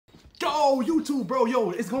Yo, YouTube, bro. Yo,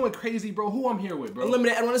 it's going crazy, bro. Who I'm here with, bro?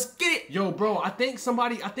 Unlimited everyone, let's get it. Yo, bro, I think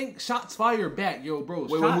shots fired back. Yo, bro,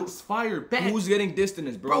 shots fired back. Who's getting dissed in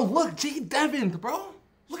this, bro? Bro, look, G-DEVITH, bro.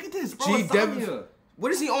 Look at this, bro. G-DEVITH.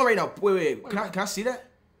 What is he on right now? Wait. Can I see that?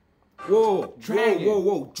 Whoa.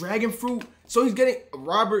 Dragon fruit. So he's getting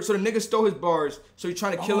Robert. So the nigga stole his bars. So he's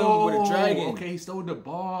trying to kill him with a dragon. Okay, he stole the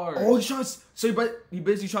bars. Oh, he's trying to. So he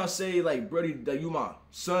basically trying to say like, Brody, that you my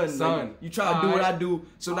son. Like, you try to do what I do.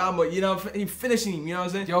 So now I'm a, you know, he finishing him. You know what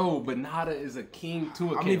I'm saying? Yo, but Nada is a king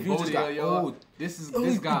to a Cambodia, yo. This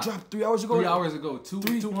guy dropped 3 hours ago. 3 hours ago.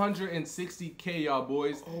 260K, y'all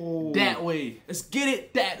boys. Oh. That way. Let's get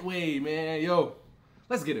it. That way, man. Yo.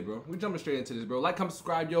 Let's get it, bro. We jumping straight into this, bro. Like, comment,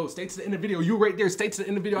 subscribe, yo. Stay to the end of the video. You right there. Stay to the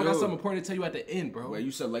end of the video. I got something important to tell you at the end, bro. Wait,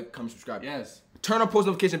 you said like, comment, subscribe. Yes. Turn on post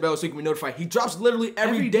notification bell so you can be notified. He drops literally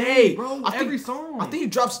every day, bro. Every song. I think he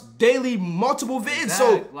drops daily, multiple vids.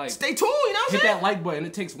 So like, stay tuned. You know what I'm saying? Hit that like button.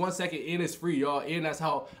 It takes 1 second and it's free, y'all. And that's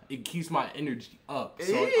how it keeps my energy up.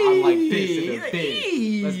 So I'm like this in the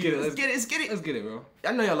bed. Let's get it. Let's get it, bro.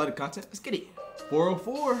 I know y'all love the content. Let's get it.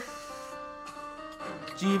 404.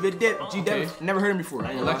 G-DEVITH. Never heard him before.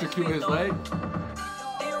 Electrocute his leg.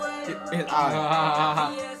 His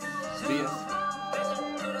eye.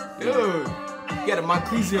 Dude. He got a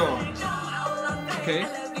Monclesi on. Okay.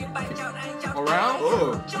 Around?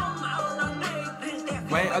 Oh.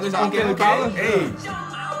 Man, others out getting okay.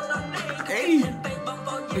 Hey.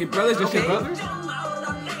 Hey, brothers, this your brothers?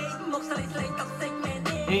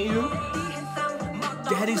 Ain't you?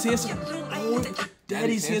 Daddy's handsome. Oh,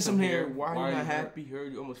 Daddy's handsome here. Why are you not happy?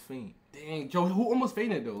 Heard you almost faint. Dang, yo, who almost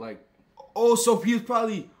fainted though? Like, oh, so he was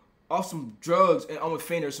probably off some drugs and almost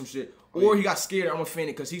fainted or some shit. Or he got scared and almost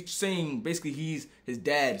fainted because he's saying basically he's his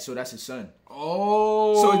dad, so that's his son.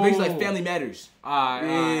 Oh. So it's basically like family matters. You know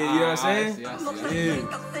what I'm saying? Yeah.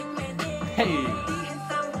 Hey.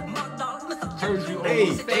 Heard you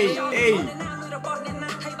almost Hey.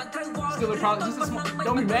 Still a problem. Just a small.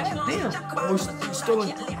 Don't be mad. Damn. Oh, he's still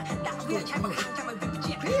in.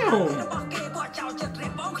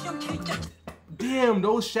 Damn,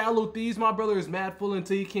 those shallow thieves, my brother is mad full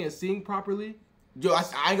until he can't sing properly. Yo, I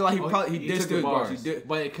ain't gonna lie, he did steal his bars. He did.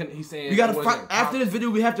 But he's saying we gotta find, after this video,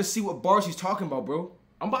 we have to see what bars he's talking about, bro.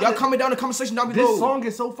 Y'all comment down in the comment section down below. This song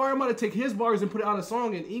is so fire, I'm gonna take his bars and put it on a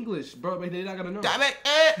song in English, bro. But they're not gonna know. Damn it.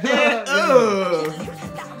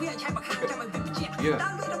 Yeah.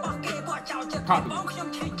 Copy. Oh!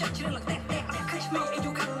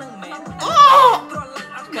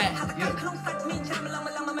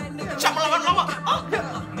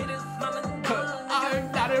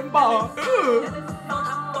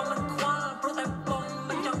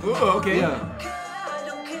 Okay. Yeah.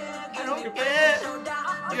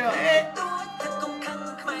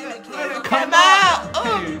 Come out.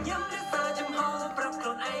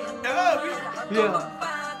 Yeah.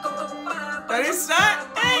 That is son.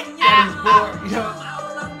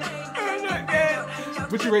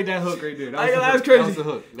 But you rate that hook right there. That was crazy. That was the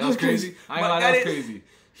hook. That was crazy. I ain't gonna lie, that was crazy.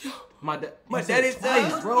 My daddy's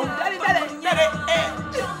twice, bro. Daddy.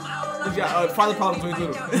 He's got father problem between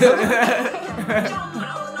little.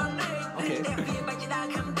 Okay.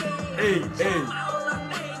 Hey.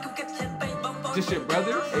 Just your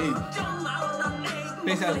brother? Hey.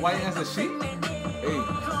 Face as white as a sheep? Hey.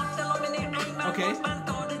 Okay.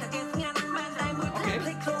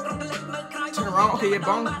 Turn around. Okay, yeah,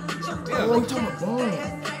 bong. Yeah. Oh, you talking about bong.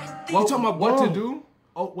 You talking about what bong. to do?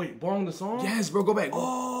 Oh, wait, bong the song? Yes, bro, go back.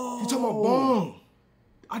 Oh. You talking about bong.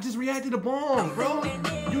 I just reacted to bong, bro.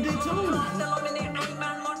 You did too.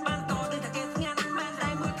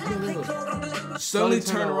 Suddenly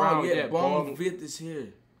turn around. Yeah, bong VANNDA is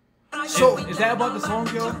here. So, is that about the song,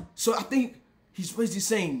 yo? So I think he's basically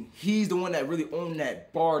saying he's the one that really owned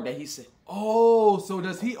that bar that he said. Oh, so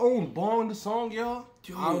does he own Bong the song, yo?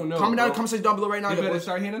 I don't know. Comment down in the comment section down below right now. He better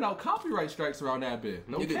start handing out copyright strikes around that bit.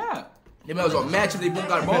 No cap. They might as well match if they both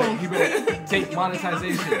got a bong. He better take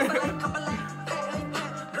monetization.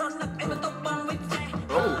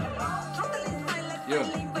 Oh. Yeah.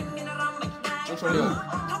 What's on you?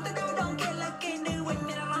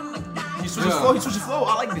 He switches flow.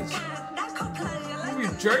 I like this. Move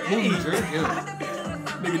your jerk. Yeah.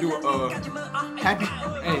 Nigga do a happy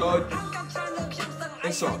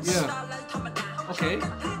insults. Yeah. Okay.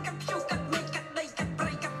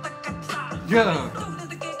 Yeah.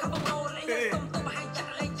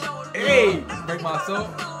 Hey. Break my soul.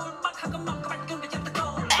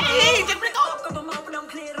 Hey, just break off.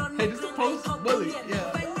 Hey, this is a post bully.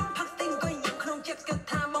 Yeah.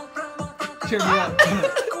 Cheer me up.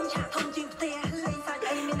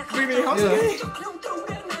 Bring me house again.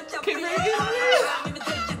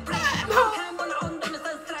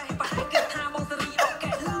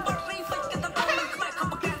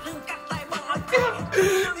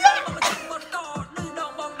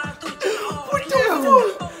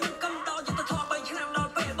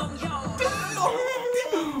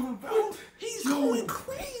 bro. He's going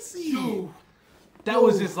crazy. Yo. That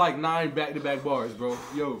was just like 9 back-to-back bars, bro.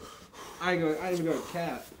 Yo. I ain't even gonna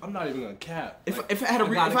cap. I'm not even gonna cap. If I didn't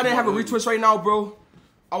have a retwist right now, bro,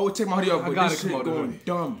 I would take my hoodie off. But this shit going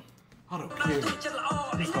dumb. I don't care. It's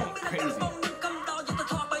going crazy.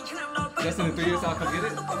 Just in the 3 years, I'll come get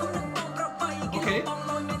it. Okay.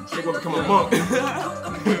 They're gonna become a monk.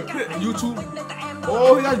 YouTube.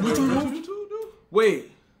 Oh, he got YouTube move.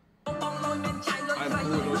 Wait.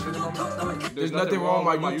 There's nothing wrong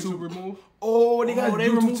with my YouTube remove. Oh, they got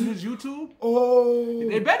removed his YouTube. Oh,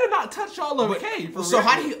 they better not touch YallLoveKae. So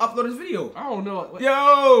how did he upload his video? I don't know.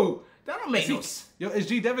 Yo, that don't make sense. Yo, is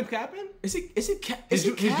G-DEVITH capping? His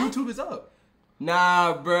YouTube is up.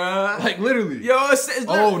 Nah, bruh. Like literally. Yo, it's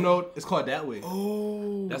oh no, it's called That Way.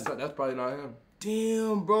 Oh, that's probably not him.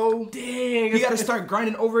 Damn, bro. Dang, he gotta start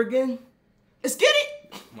grinding over again. Let's get it.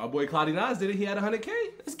 My boy Cloudy Nas did it. He had 100K.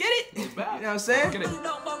 Let's get it. It's back. You know what I'm saying? Get it.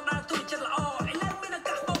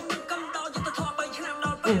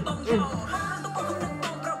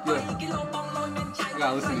 I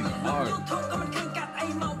gotta listen to these hard.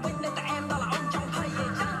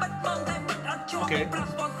 Okay.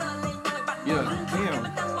 Yeah. Damn.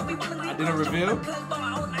 I didn't reveal.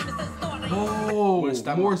 Oh,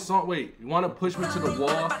 more song. Wait, you want to push me to the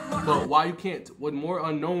wall? But why you can't? With more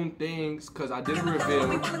unknown things, cause I didn't reveal.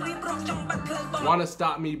 Want to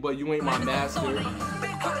stop me, but you ain't my master.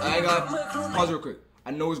 I got pause real quick. I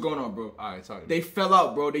know what's going on, bro. Alright, sorry. They fell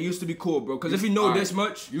out, bro. They used to be cool, bro. Cause if you know this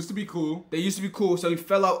much, used to be cool. They used to be cool, so he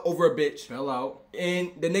fell out over a bitch. Fell out.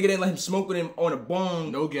 And the nigga didn't let him smoke with him on a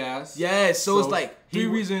bong. No gas. Yes, so it's like 3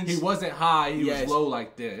 reasons. He wasn't high, he was low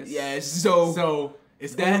like this. Yes, so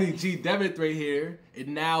it's only G-DEVITH right here, and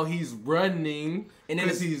now he's running, and then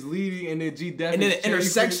he's leading, and then G-DEVITH. And then the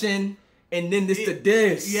intersection. And then this the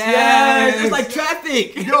diss. Yes. It's like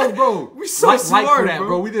traffic. Yo, bro. We so smart, for that,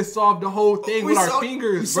 bro. We just solved the whole thing with our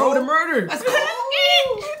fingers, we solved the murder. Let's go.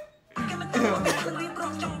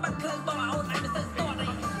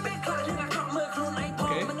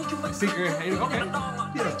 Okay. Secret. Okay.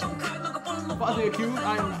 Yeah. Falsely accused.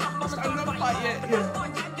 I'm starting to fight yet.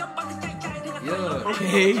 Yeah.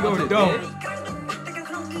 Okay, you going dumb.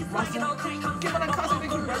 Give it a cuss,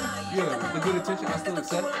 thank you, brother. Yeah. The good attention I still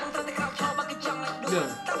accept. Yeah.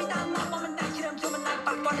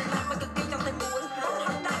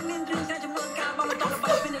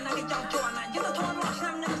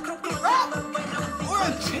 Or a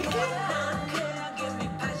chicken?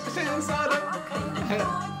 Shit inside of.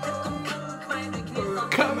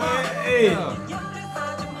 Come on, hey.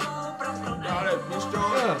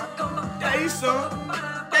 Daddy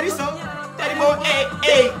son, daddy boy, hey.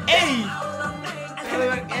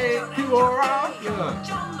 People around, yeah.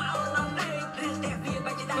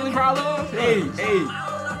 Really proud of, hey.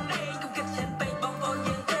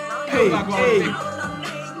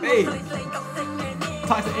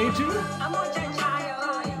 Tyson, ain't you?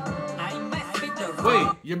 Wait,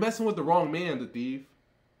 you're messing with the wrong man, the thief.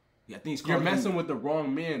 Yeah, I think he's you're messing with the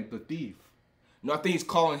wrong man, the thief. No, I think he's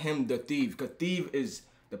calling him the thief, because thief is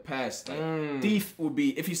the past. Like, thief would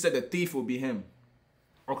be, if he said the thief would be him.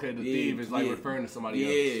 Okay, the thief is like referring to somebody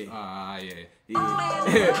else.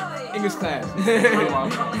 Yeah. English class. Okay.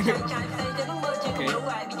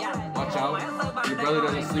 Watch out. Your brother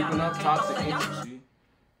doesn't sleep enough. Toxic ain't you?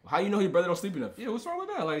 How you know your brother don't sleep enough? Yeah, what's wrong with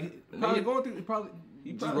that? Like, probably going through,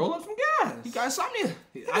 he just roll up some gas. He got insomnia.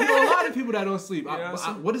 I know a lot of people that don't sleep.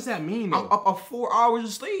 What does that mean, though? Up 4 hours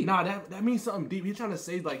of sleep. Nah, that means something deep. He's trying to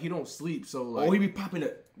say, like, he don't sleep, so, like... Oh, he be popping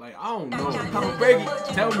it. Like, I don't know. Popping Braggy.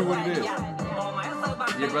 Tell me what it is.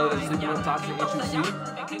 Your brother doesn't sleep enough, toxic, ain't you see?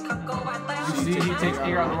 You see, he takes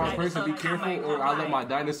air out of the wrong person. Be careful, or I'll let my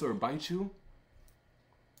dinosaur bite you.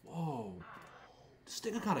 Whoa. This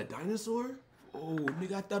nigga got a dinosaur? Oh,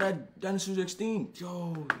 nigga, I thought that dinosaurs extinct.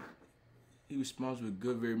 Yo, he responds with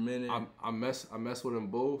good very minute. I mess with them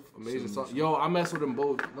both. Amazing song. Yo, I mess with them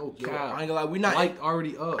both. No cap. I ain't gonna lie, we not like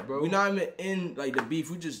already up, bro. We not even in like the beef.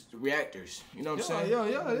 We just reactors. You know what I'm saying?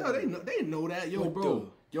 Yeah. They know that. Yo,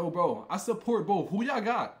 bro. I support both. Who y'all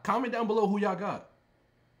got? Comment down below who y'all got.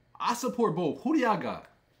 I support both. Who do y'all got?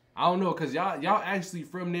 I don't know, cause y'all actually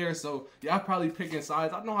from there, so y'all probably picking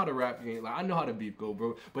sides. I know how to rap game, like I know how to beef go,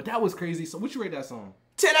 bro. But that was crazy. So what you rate that song?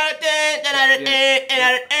 10 out of 10, 10 out of 10, 10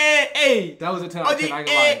 out of 10, hey. That was a 10 out of 10, I ain't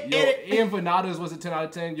gonna lie. Yo, Ian Vannadas was a 10 out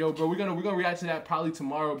of 10. Yo, bro, we're gonna react to that probably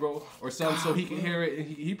tomorrow, bro, or something, so he can hear it.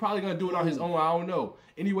 He probably gonna do it on his own, I don't know.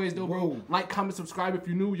 Anyways, though, bro, like, comment, subscribe if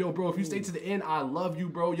you're new. Yo, bro, if you stay to the end, I love you,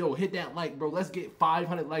 bro. Yo, hit that like, bro. Let's get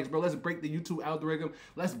 500 likes, bro. Let's break the YouTube algorithm.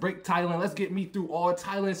 Let's break Thailand. Let's get me through all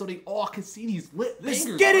Thailand so they all can see these lit fingers,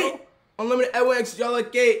 Let's get it. Unlimited LX,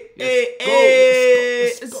 YallLoveKae. Hey, hey.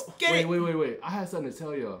 it. Let's get it. Wait. I had something to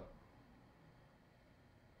tell y'all.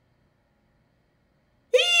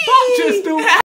 Just do